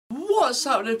What's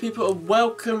happening, people, and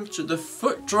welcome to the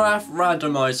Foot Draft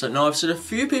Randomizer. Now, I've seen a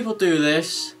few people do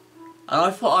this, and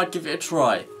I thought I'd give it a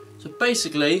try. So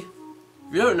basically, if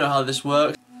you don't know how this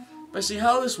works,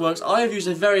 I have used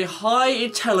a very high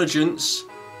intelligence,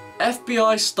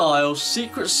 FBI style,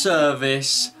 Secret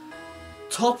Service,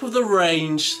 top of the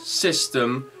range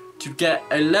system to get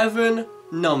 11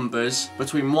 numbers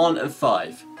between 1 and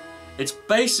 5. It's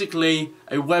basically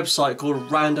a website called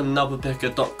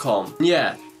randomnumberpicker.com.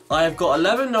 Yeah, I have got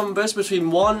 11 numbers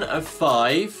between 1 and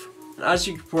 5. And as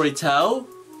you can probably tell,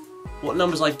 what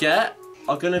numbers I get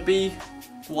are going to be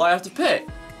what I have to pick.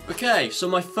 Okay, so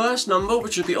my first number,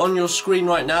 which will be on your screen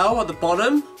right now at the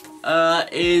bottom,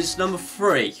 is number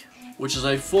 3, which is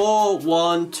a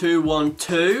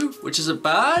 4-1-2-1-2, which isn't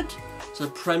bad. It's a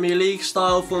Premier League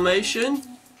style formation.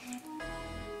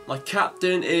 My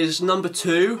captain is number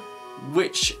 2,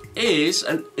 which is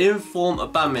an inform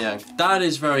Aubameyang. That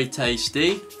is very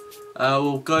tasty.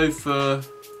 We'll go for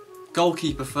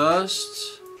goalkeeper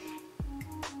first.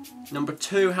 Number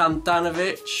 2,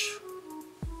 Handanovic.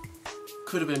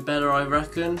 Could have been better, I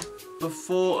reckon.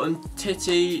 Before and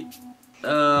Titty,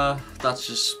 that's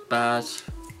just bad.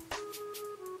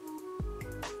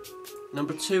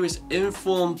 Number 2 is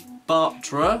inform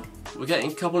Bartra. We're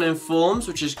getting a couple informs,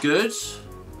 which is good.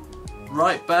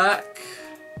 Right back.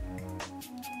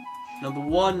 Number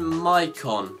 1,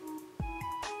 Maicon.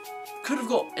 Could have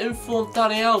got informed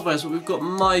Dani Alves, but we've got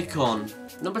Maicon.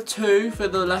 Number 2 for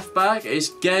the left back is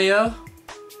Gaya.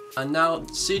 And now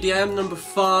CDM number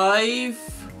 5,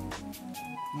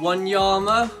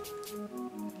 Wanyama.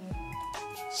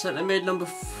 Centre mid number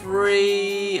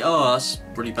 3. Oh, that's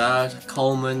pretty bad.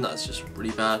 Coleman, that's just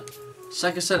pretty bad.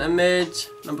 Second centre mid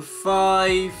number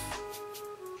 5,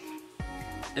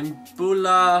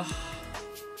 Mbula.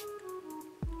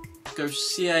 Go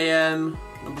CAM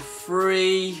number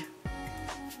 3.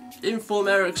 Inform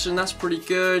Ericsson, that's pretty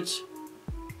good.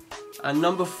 And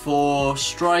number 4,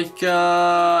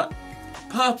 striker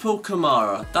Purple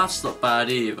Kamara. That's not bad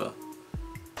either.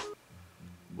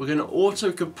 We're going to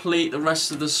auto complete the rest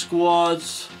of the squad.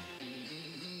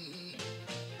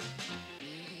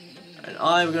 And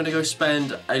I'm going to go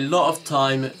spend a lot of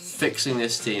time fixing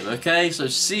this team, okay? So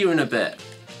see you in a bit.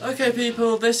 Okay,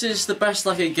 people, this is the best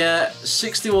I could get.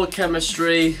 61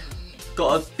 chemistry,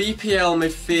 got a BPL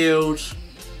midfield,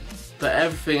 but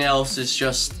everything else is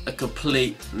just a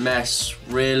complete mess,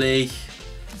 really.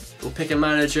 We'll pick a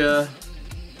manager.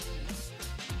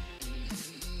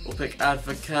 We'll pick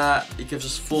Advocate. He gives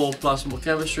us 4+ more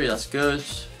chemistry, that's good.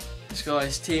 This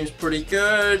guy's team's pretty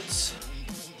good.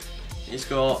 He's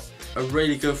got a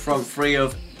really good front three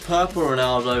of Purple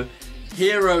Ronaldo,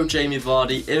 Hero Jamie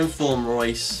Vardy, Inform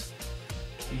Royce,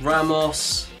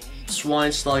 Ramos,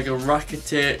 Schweinsteiger,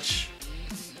 Rakitic.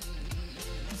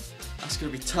 That's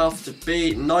going to be tough to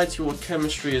beat. 91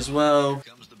 chemistry as well.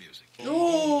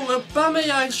 Oh,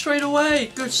 Aubameyang straight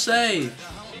away. Good save.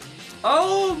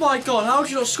 Oh my god, how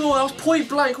did you not score? That was point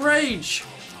blank range.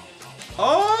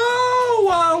 Oh,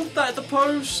 wow, that at the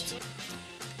post.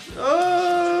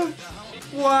 Oh,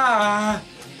 wow.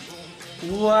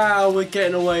 Wow, we're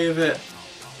getting away with it.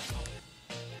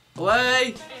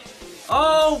 Away!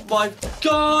 Oh my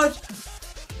god!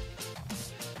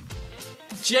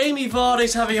 Jamie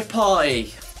Vardy's having a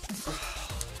party.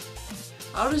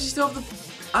 How does he still have the...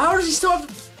 How did he still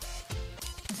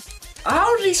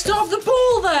have the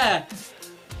ball there?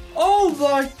 Oh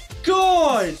my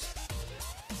god!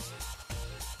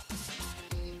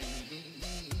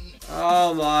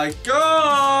 Oh my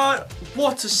god!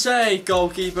 What to say,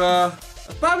 goalkeeper?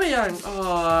 Aubameyang!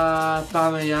 Oh,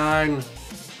 Aubameyang.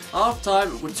 Half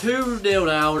time, we're 2-0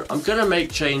 down. I'm going to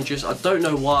make changes. I don't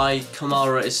know why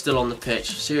Kamara is still on the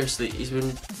pitch. Seriously, he's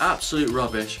been absolute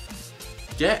rubbish.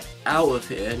 Get out of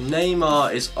here.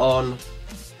 Neymar is on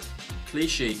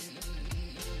Clichy.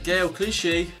 Gael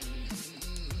Clichy.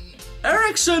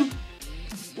 Ericsson!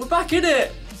 We're back in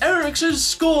it. Ericsson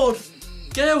scored.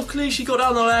 Gael Clichy got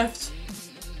down the left.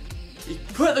 He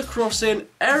put the cross in.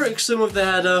 Ericsson with the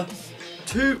header.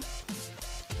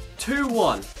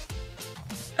 2-1.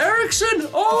 Ericsson!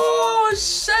 Oh, it's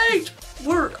saved!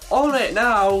 We're on it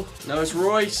now. No, it's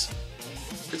Royce.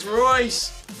 It's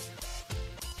Royce.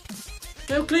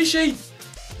 Gael Clichy.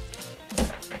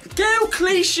 Gael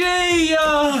Clichy!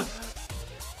 I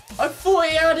thought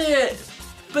he had it,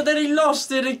 but then he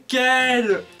lost it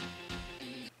again.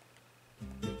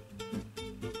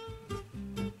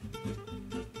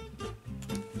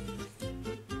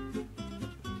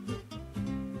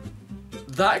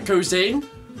 That goes in.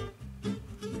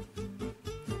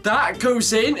 That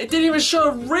goes in. It didn't even show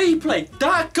a replay.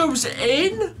 That goes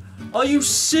in? Are you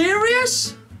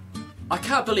serious? I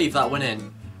can't believe that went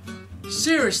in.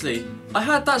 Seriously, I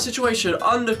had that situation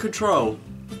under control.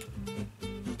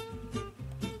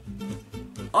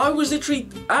 I was literally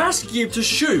asking him to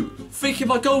shoot, thinking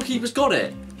my goalkeeper's got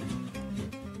it.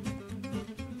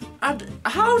 And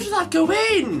how did that go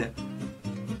in?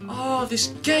 Oh, this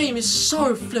game is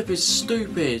so flippin'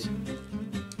 stupid.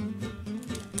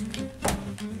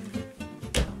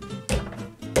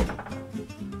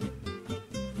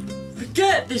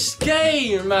 Forget this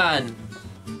game, man.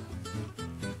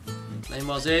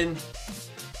 Neymar's in.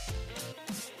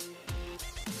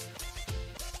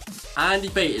 And he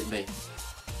baited me.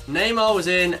 Neymar was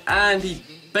in and he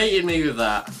baited me with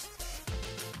that.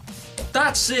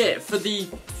 That's it for the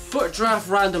Foot Draft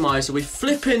Randomizer. We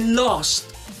flipping lost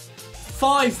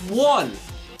 5-1.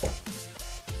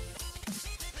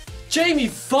 Jamie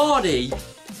Vardy.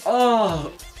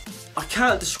 Oh, I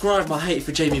can't describe my hate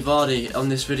for Jamie Vardy on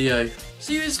this video.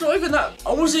 See, it's not even that,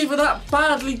 I wasn't even that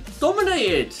badly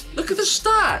dominated. Look at the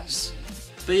stats.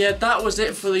 But yeah, that was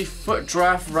it for the Foot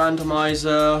Draft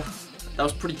Randomizer. That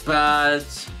was pretty bad.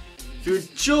 If you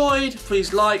enjoyed,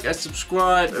 please like and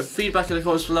subscribe, and feedback in the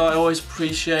comments below. I always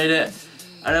appreciate it.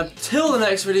 And until the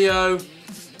next video,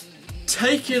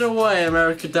 take it away,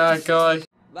 American Dad Guy.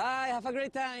 Bye, have a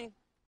great time.